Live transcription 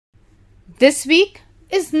This week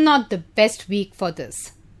is not the best week for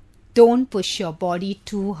this. Don't push your body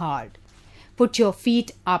too hard. Put your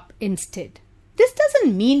feet up instead. This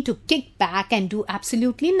doesn't mean to kick back and do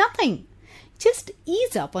absolutely nothing. Just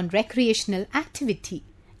ease up on recreational activity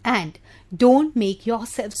and don't make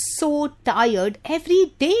yourself so tired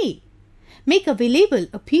every day. Make available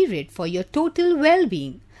a period for your total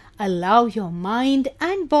well-being. Allow your mind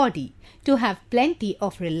and body to have plenty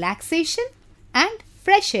of relaxation and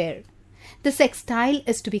fresh air. The sextile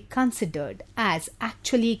is to be considered as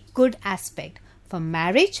actually good aspect for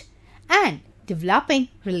marriage and developing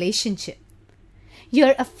relationship.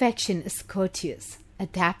 Your affection is courteous,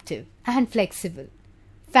 adaptive and flexible.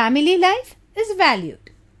 Family life is valued.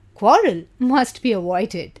 Quarrel must be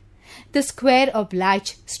avoided. The square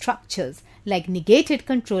oblige structures like negated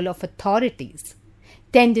control of authorities.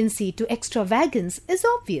 Tendency to extravagance is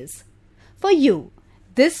obvious. For you,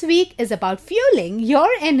 this week is about fueling your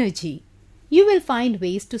energy. You will find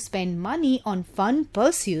ways to spend money on fun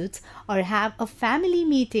pursuits or have a family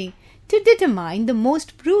meeting to determine the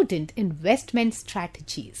most prudent investment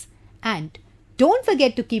strategies. And don't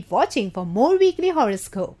forget to keep watching for more weekly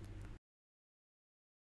horoscope.